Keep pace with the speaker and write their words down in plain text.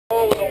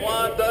With the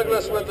 1,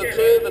 Douglas with the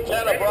 2, the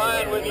 10 of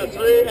Brian with the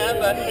 3,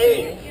 and the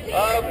 8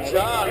 of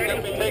John.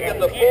 Going to be taking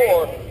the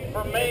 4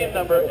 for main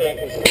number 8.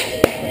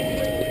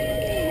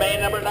 Main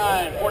number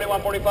 9,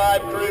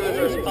 41-45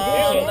 cruisers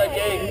on the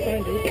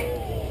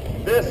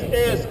gate. This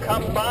is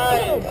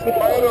combined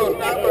motos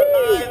number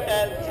 9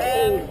 and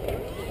 10.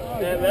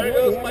 And there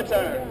goes my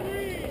turn.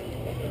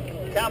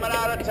 Coming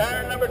out of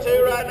turn number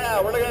 2 right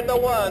now. We're looking at the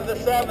 1, the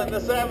 7, the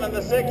 7,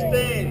 the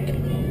 16.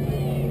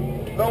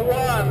 The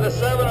 1, the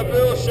 7 of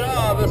Bill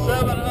Shaw, the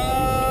 7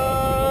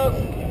 of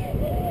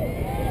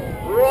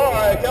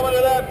Roy coming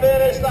to that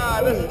finish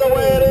line. This is the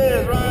way it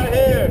is right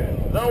here.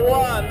 The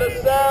 1, the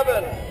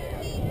 7,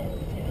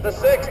 the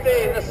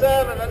 16, the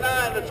 7, the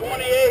 9, the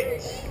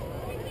 28.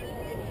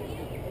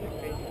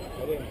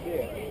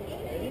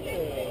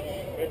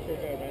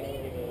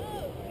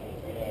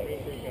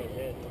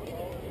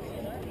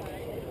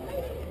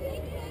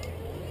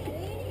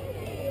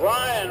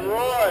 Brian,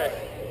 Roy.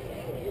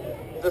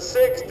 The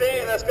 16,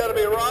 that's got to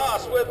be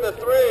Ross with the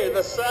 3,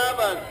 the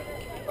 7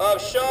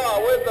 of Shaw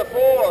with the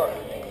 4.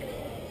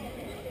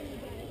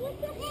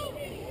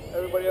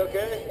 Everybody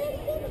okay?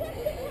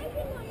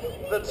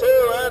 The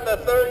 2 and the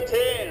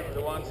 13,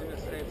 the 1, 2,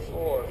 3,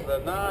 4, the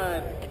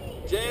 9.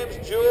 James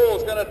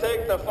Jewell's going to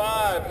take the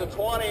 5, the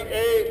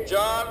 28,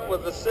 John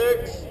with the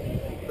 6,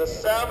 the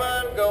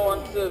 7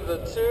 going to the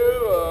 2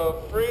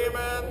 of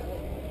Freeman,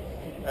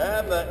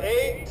 and the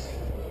 8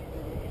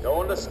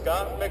 going to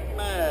Scott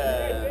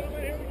McMahon.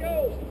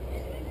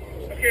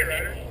 Okay,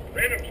 riders,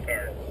 randoms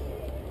card.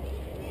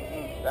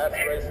 That's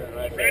racing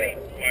right Ready, there.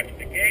 watch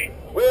the gate.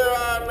 We're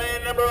on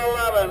main number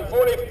 11,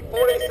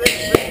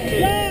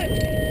 46-50.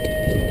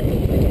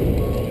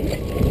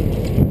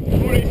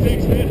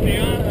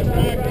 46-50 on the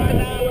track right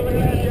now. We're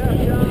looking at Jeff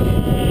John.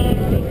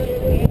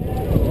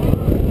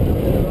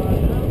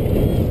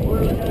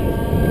 We're looking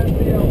at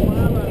the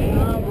 11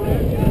 of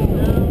Richard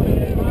down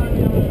in front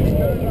of the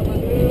start number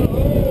 2.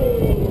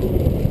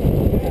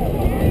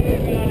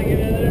 Gotta get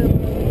in there.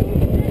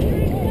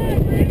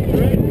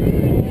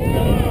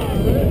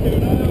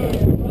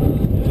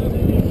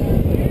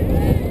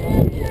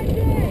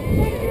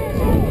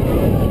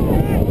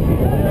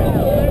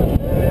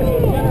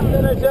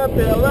 Up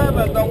the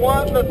 11, the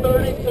 1, the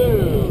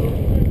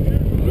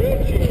 32.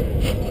 Richie.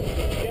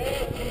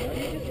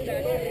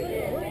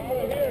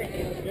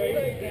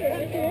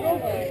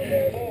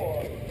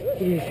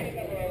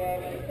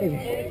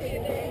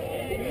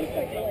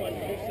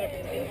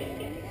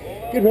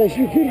 Good race,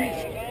 good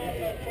race.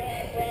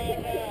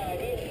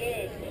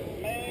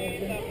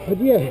 But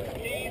yeah.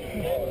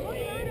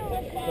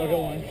 I got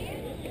one.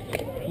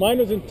 Mine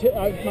was in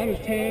mine was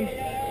 10.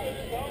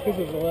 His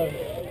was 11.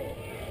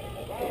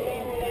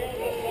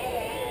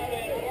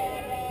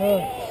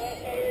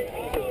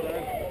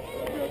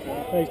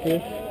 Thanks,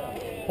 dude.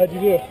 How'd you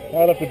do?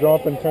 I left the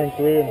jump in turn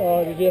 3.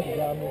 Oh, did you?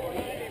 Got me.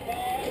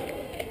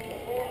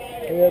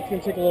 Yeah, it's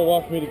gonna take a little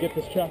while for me to get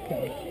this track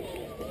done.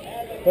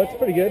 That's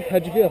pretty good.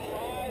 How'd you feel?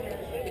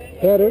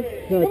 Better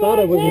than I thought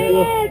I was.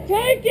 Taylor,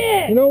 take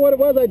it! You know what it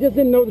was? I just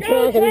didn't know the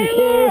track. I didn't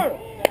care.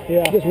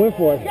 Yeah. I just went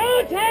for it.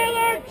 Go,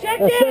 Taylor! Check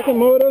That it! second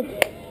motor,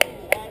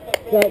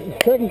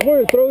 that second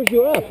corner throws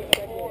you up,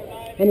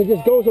 and it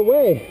just goes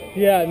away.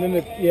 Yeah, and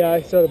then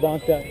I sort of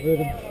bonked that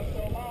rhythm.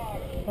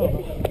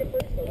 Oh.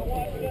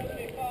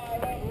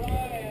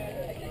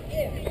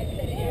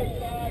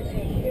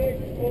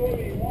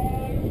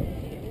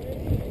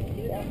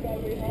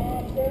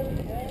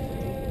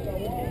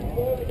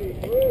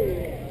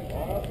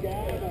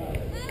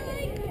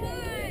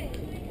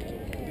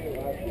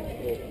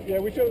 Yeah,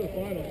 we chose the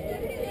final.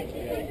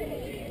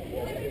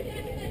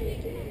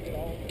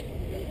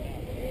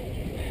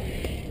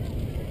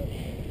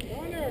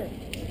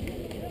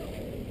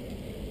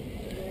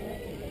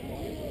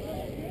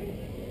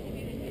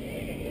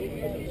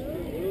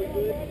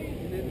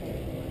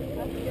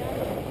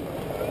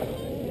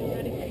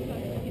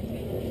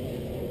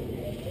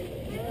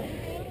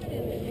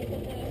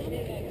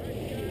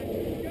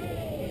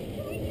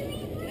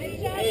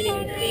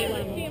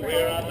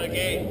 We're on the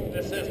gate.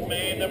 This is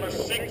main number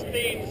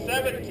 16,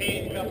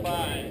 17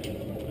 combined.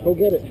 Go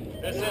get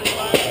it. This is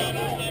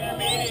 500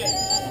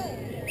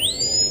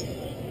 intermediates.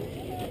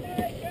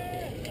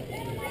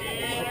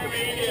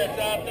 Intermediates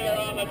out there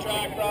on the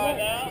track right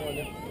now.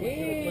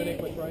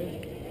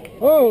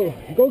 Oh,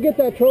 go get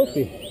that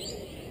trophy.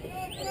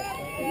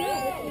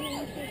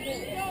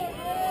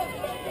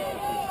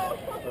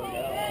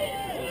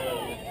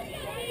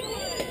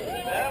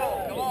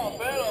 Come on,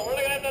 Bill. We're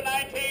looking at the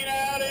 19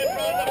 out in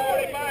front of the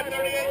 45,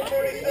 38,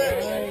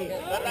 46.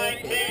 The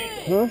 19.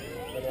 Huh?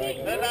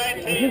 The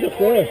 19, think the it's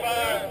there.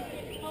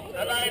 45.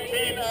 The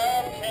 19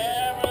 of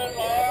Cameron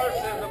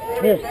Larson. The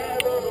Here.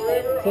 45 of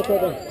River. Sit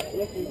right there.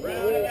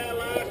 Rounding that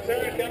last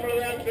turn, coming to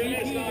that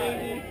finish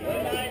line.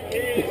 The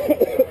 19.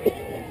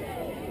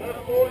 The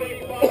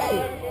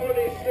 45,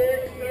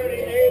 46,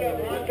 38 of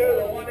Hunter.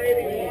 The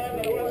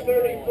 181, the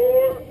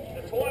 134,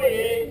 the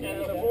 28, and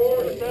the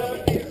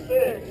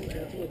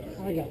 476.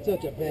 I got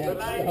such a The bad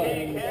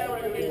 19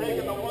 Cameron will be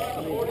taking the 1,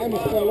 the 45 I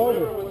almost fell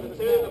over. with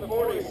the 2, the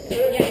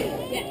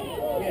 46.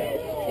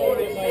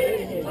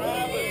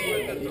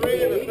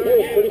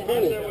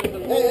 funny.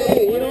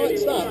 Hey, you know what?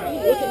 Stop.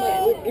 Look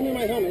at give me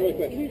my helmet really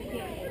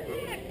quick.